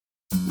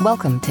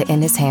Welcome to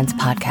In His Hands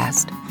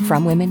podcast,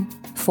 from women,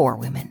 for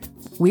women.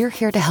 We're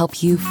here to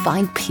help you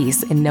find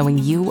peace in knowing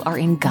you are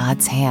in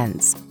God's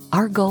hands.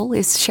 Our goal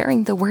is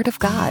sharing the Word of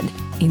God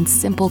in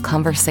simple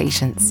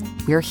conversations.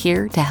 We're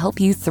here to help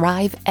you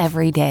thrive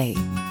every day.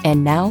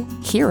 And now,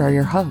 here are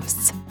your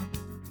hosts.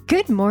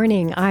 Good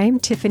morning. I'm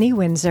Tiffany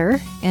Windsor.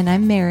 And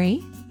I'm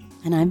Mary.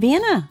 And I'm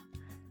Vienna.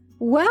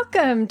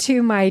 Welcome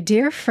to my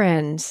dear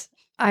friends.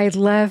 I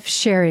love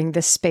sharing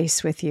this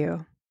space with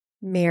you.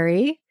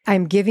 Mary,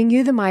 I'm giving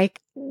you the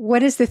mic.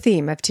 What is the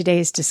theme of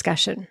today's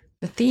discussion?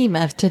 The theme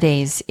of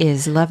today's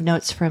is Love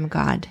Notes from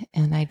God.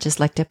 And I'd just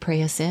like to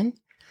pray us in.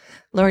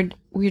 Lord,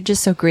 we're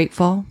just so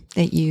grateful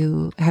that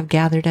you have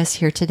gathered us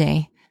here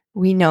today.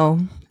 We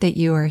know that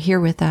you are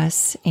here with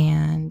us,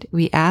 and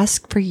we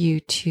ask for you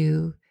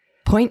to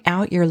point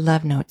out your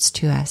love notes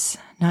to us,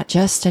 not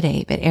just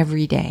today, but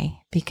every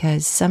day,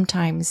 because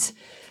sometimes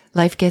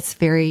life gets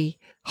very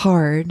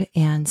hard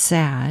and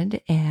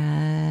sad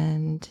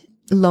and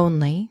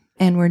lonely,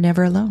 and we're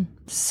never alone.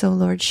 So,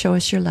 Lord, show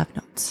us your love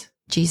notes.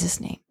 In Jesus'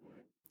 name,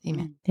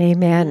 amen.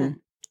 Amen.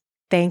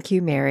 Thank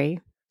you,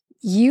 Mary.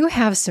 You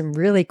have some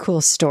really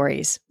cool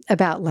stories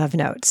about love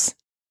notes.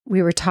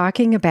 We were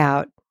talking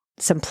about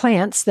some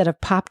plants that have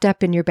popped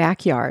up in your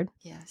backyard.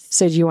 Yes.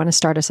 So do you want to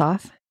start us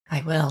off?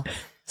 I will.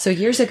 So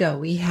years ago,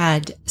 we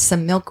had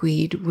some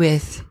milkweed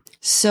with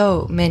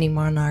so many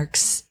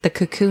monarchs. The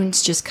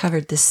cocoons just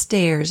covered the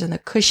stairs and the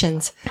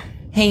cushions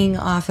hanging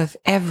off of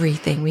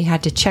everything. We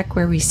had to check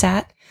where we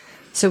sat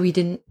so we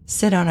didn't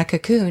sit on a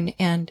cocoon.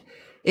 And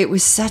it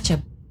was such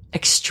a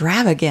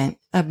extravagant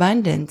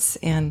abundance.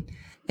 And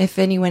if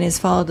anyone has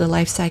followed the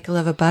life cycle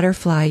of a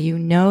butterfly, you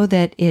know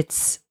that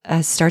it's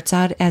starts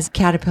out as a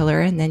caterpillar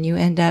and then you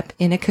end up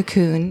in a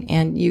cocoon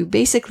and you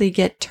basically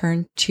get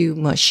turned to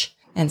mush.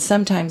 And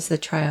sometimes the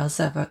trials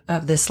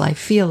of this life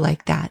feel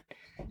like that.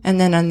 And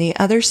then on the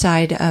other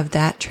side of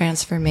that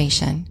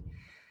transformation,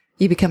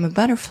 you become a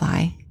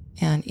butterfly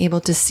and able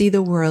to see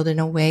the world in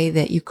a way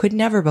that you could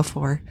never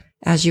before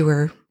as you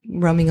were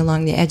roaming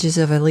along the edges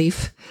of a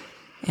leaf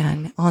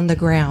and on the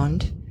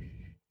ground.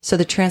 So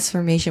the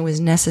transformation was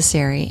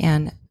necessary.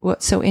 And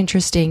what's so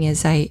interesting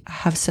is I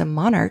have some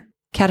monarch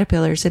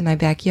caterpillars in my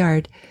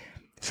backyard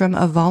from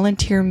a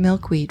volunteer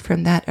milkweed,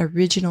 from that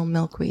original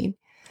milkweed,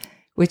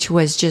 which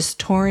was just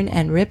torn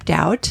and ripped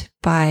out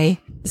by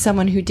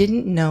someone who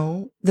didn't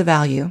know the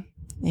value.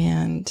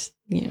 And,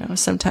 you know,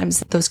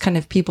 sometimes those kind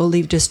of people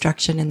leave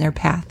destruction in their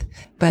path.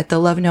 But the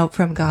love note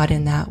from God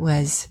in that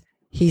was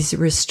He's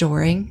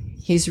restoring,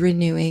 He's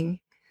renewing,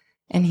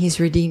 and He's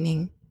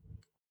redeeming.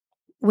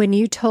 When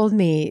you told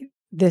me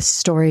this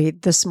story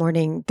this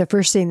morning, the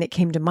first thing that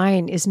came to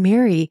mind is,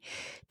 Mary,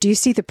 do you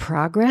see the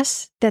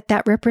progress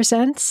that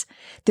represents?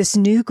 This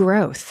new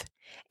growth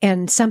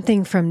and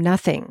something from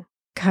nothing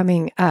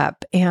coming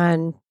up.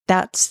 And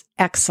that's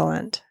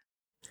excellent.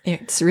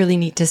 It's really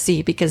neat to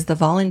see because the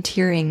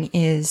volunteering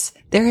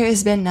there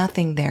has been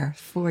nothing there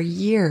for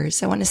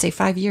years. I want to say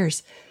 5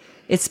 years.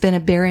 It's been a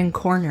barren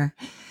corner.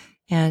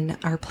 And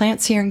our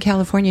plants here in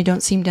California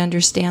don't seem to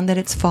understand that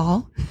it's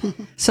fall.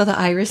 So the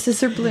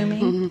irises are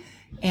blooming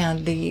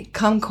and the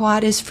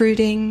kumquat is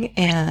fruiting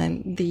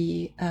and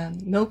the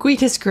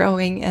milkweed is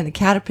growing and the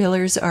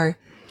caterpillars are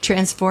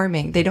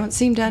transforming. They don't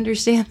seem to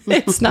understand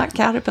it's not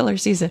caterpillar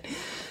season.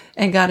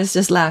 And God is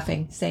just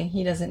laughing, saying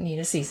He doesn't need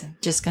a season,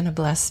 just going to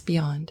bless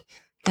beyond.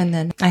 And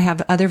then I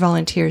have other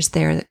volunteers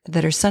there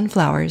that are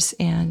sunflowers.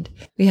 And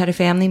we had a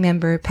family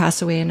member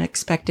pass away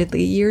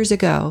unexpectedly years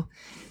ago.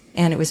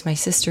 And it was my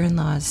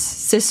sister-in-law's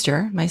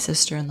sister, my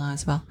sister-in-law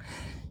as well.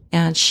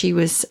 And she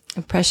was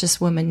a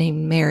precious woman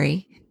named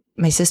Mary.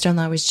 My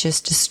sister-in-law was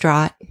just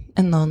distraught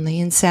and lonely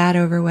and sad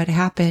over what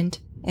happened.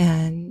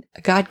 And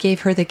God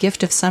gave her the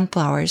gift of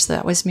sunflowers.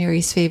 That was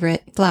Mary's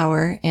favorite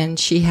flower. And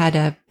she had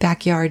a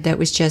backyard that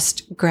was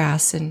just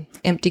grass and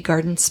empty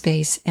garden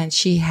space. And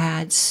she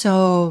had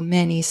so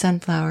many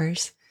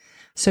sunflowers.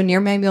 So near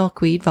my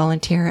milkweed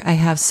volunteer, I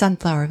have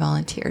sunflower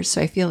volunteers.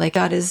 So I feel like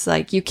God is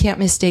like, you can't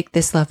mistake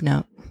this love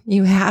note.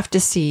 You have to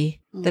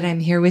see that I'm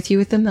here with you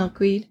with the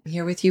milkweed. I'm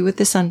here with you with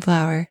the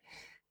sunflower.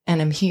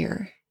 And I'm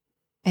here.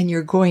 And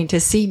you're going to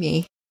see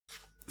me.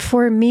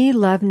 For me,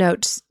 love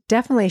notes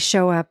definitely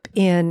show up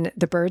in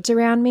the birds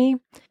around me.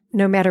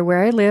 No matter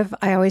where I live,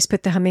 I always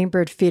put the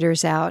hummingbird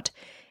feeders out.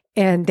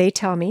 And they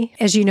tell me,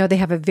 as you know, they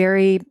have a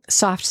very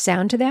soft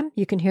sound to them.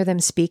 You can hear them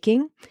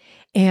speaking.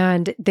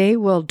 And they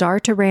will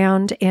dart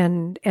around.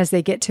 And as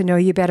they get to know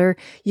you better,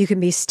 you can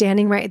be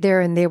standing right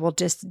there and they will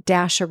just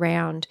dash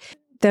around.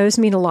 Those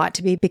mean a lot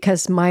to me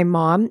because my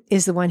mom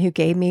is the one who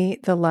gave me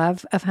the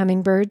love of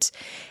hummingbirds.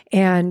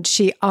 And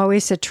she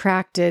always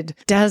attracted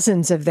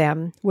dozens of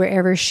them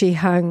wherever she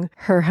hung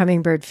her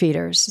hummingbird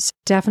feeders. So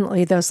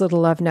definitely those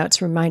little love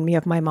notes remind me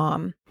of my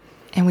mom.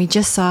 And we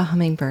just saw a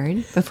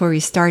hummingbird before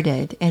we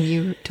started. And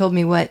you told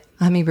me what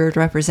hummingbird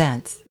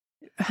represents.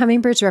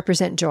 Hummingbirds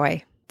represent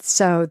joy.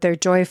 So their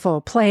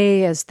joyful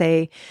play as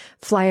they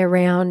fly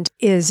around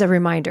is a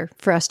reminder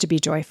for us to be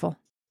joyful.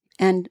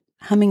 And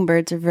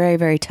hummingbirds are very,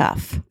 very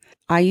tough.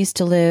 I used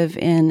to live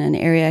in an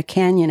area, a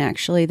canyon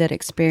actually, that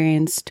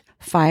experienced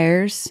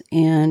fires,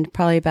 and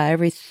probably about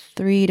every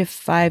 3 to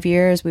 5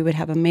 years we would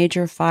have a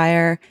major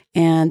fire,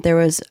 and there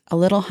was a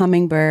little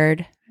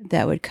hummingbird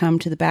that would come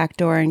to the back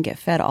door and get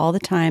fed all the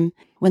time.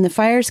 When the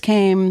fires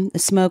came, the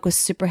smoke was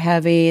super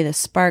heavy, the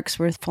sparks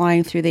were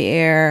flying through the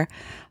air.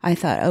 I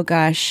thought, oh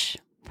gosh,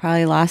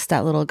 probably lost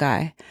that little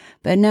guy.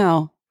 But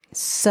no,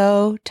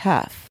 so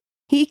tough.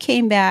 He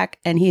came back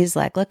and he's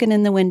like looking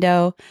in the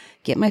window,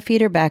 get my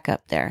feeder back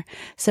up there.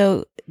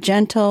 So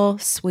gentle,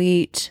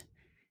 sweet,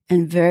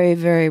 and very,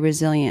 very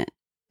resilient,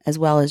 as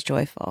well as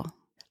joyful.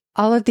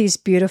 All of these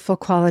beautiful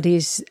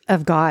qualities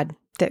of God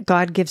that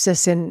God gives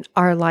us in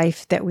our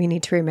life that we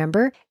need to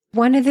remember.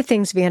 One of the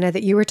things, Vanna,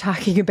 that you were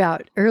talking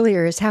about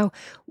earlier is how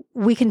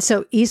we can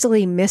so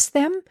easily miss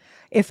them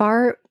if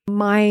our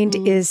mind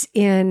is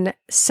in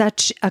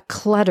such a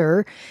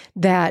clutter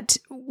that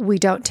we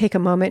don't take a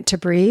moment to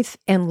breathe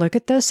and look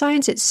at those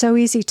signs. It's so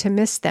easy to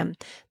miss them.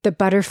 The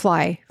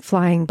butterfly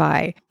flying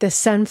by, the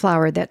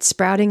sunflower that's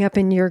sprouting up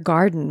in your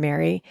garden,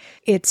 Mary.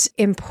 It's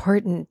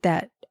important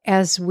that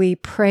as we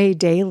pray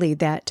daily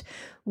that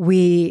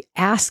we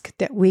ask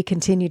that we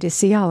continue to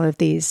see all of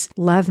these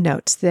love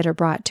notes that are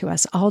brought to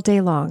us all day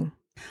long.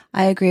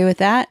 I agree with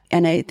that.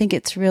 And I think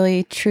it's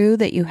really true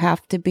that you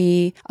have to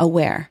be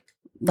aware,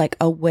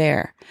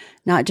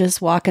 not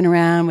just walking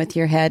around with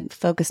your head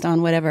focused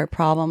on whatever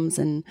problems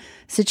and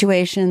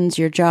situations,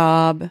 your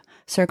job,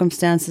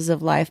 circumstances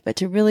of life, but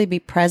to really be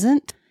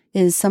present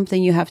is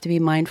something you have to be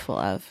mindful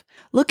of.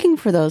 Looking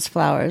for those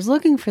flowers,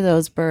 looking for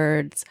those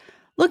birds,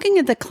 looking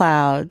at the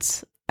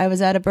clouds. I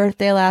was at a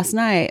birthday last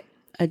night.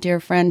 A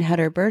dear friend had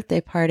her birthday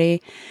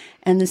party,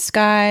 and the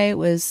sky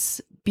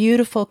was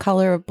beautiful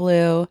color of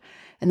blue,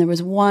 and there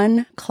was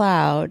one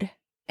cloud,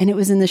 and it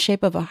was in the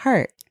shape of a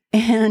heart.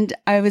 And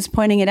I was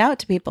pointing it out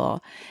to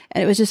people,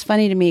 and it was just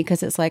funny to me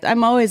because it's like,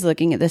 I'm always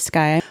looking at the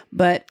sky,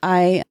 but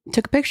I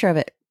took a picture of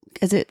it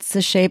because it's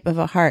the shape of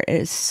a heart.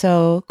 It is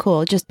so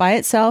cool, just by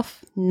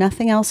itself,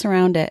 nothing else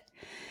around it,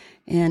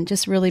 and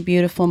just really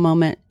beautiful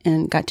moment,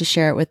 and got to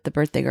share it with the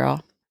birthday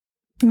girl.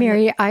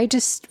 Mary, I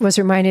just was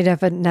reminded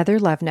of another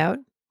love note.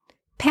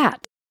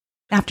 Pat.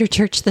 After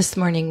church this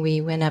morning,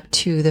 we went up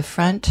to the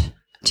front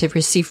to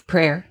receive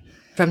prayer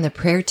from the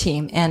prayer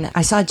team. And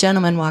I saw a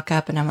gentleman walk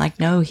up and I'm like,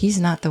 no, he's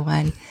not the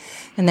one.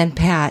 And then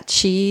Pat,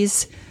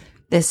 she's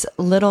this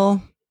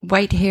little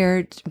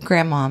white-haired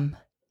grandmom.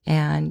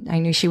 And I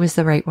knew she was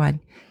the right one.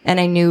 And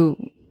I knew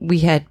we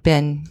had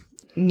been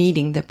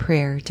needing the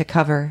prayer to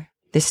cover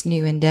this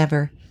new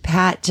endeavor.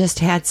 Pat just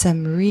had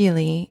some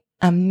really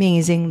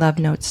amazing love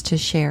notes to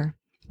share.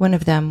 One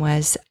of them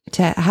was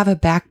to have a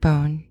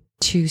backbone,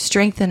 to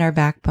strengthen our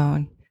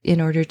backbone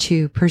in order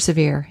to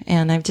persevere.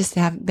 And I've just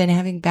been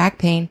having back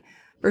pain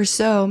for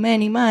so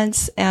many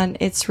months, and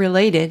it's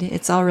related.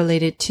 It's all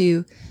related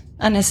to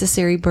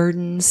unnecessary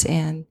burdens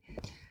and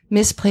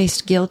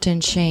misplaced guilt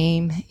and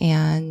shame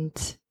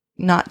and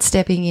not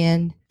stepping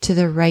in to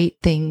the right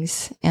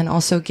things and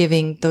also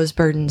giving those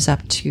burdens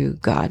up to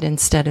God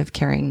instead of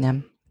carrying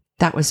them.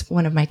 That was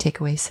one of my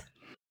takeaways.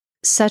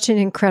 Such an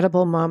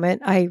incredible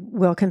moment. I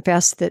will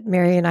confess that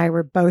Mary and I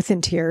were both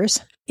in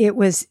tears. It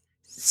was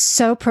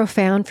so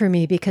profound for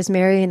me because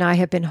Mary and I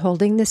have been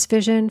holding this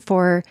vision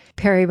for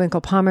Periwinkle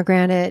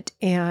Pomegranate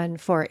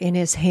and for In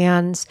His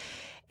Hands.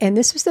 And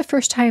this was the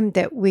first time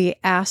that we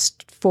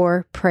asked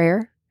for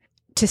prayer.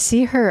 To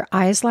see her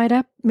eyes light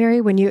up,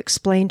 Mary, when you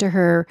explained to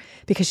her,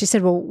 because she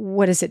said, well,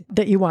 what is it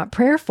that you want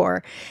prayer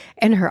for?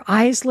 And her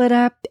eyes lit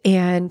up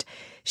and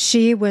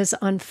she was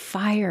on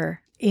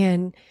fire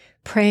in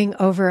praying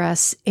over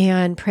us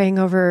and praying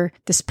over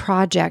this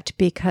project,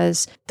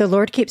 because the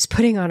Lord keeps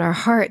putting on our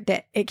heart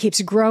that it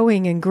keeps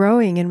growing and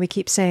growing, and we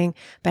keep saying,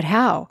 but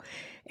how?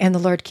 And the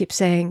Lord keeps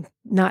saying,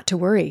 not to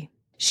worry.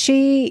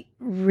 She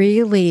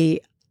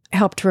really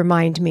helped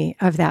remind me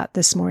of that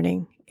this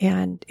morning,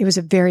 and it was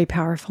a very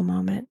powerful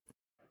moment.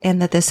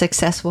 And that the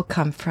success will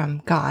come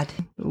from God.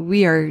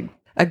 We are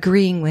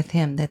agreeing with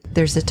Him that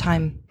there's a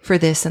time for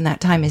this, and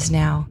that time is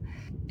now.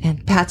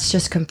 And Pat's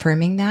just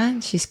confirming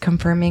that. She's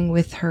confirming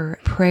with her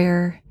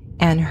prayer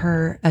and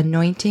her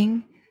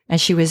anointing. And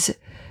she was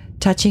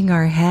touching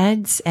our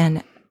heads,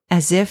 and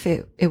as if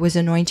it was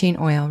anointing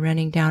oil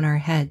running down our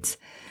heads.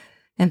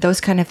 And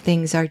those kind of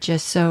things are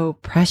just so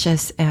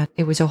precious. And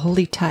it was a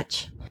holy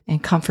touch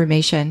and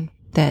confirmation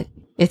that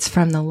it's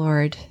from the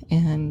Lord.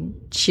 And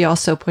she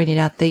also pointed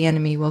out the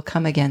enemy will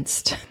come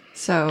against.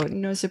 So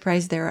no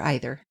surprise there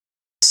either.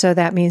 So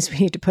that means we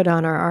need to put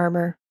on our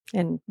armor.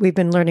 And we've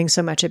been learning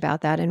so much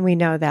about that, and we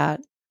know that.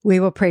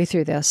 We will pray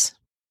through this.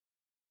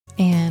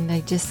 And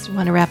I just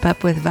want to wrap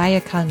up with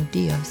Vaya con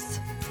Dios.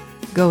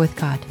 Go with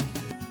God.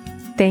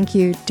 Thank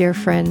you, dear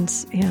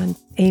friends, and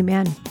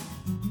amen.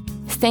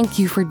 Thank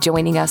you for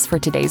joining us for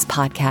today's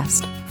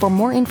podcast. For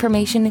more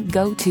information,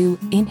 go to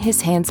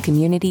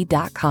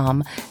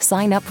inhishandscommunity.com.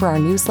 Sign up for our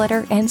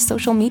newsletter and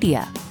social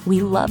media.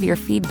 We love your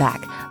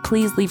feedback.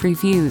 Please leave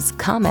reviews,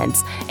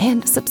 comments,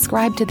 and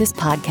subscribe to this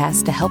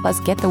podcast to help us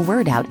get the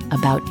word out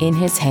about In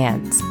His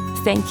Hands.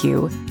 Thank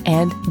you,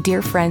 and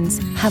dear friends,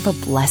 have a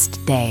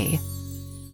blessed day.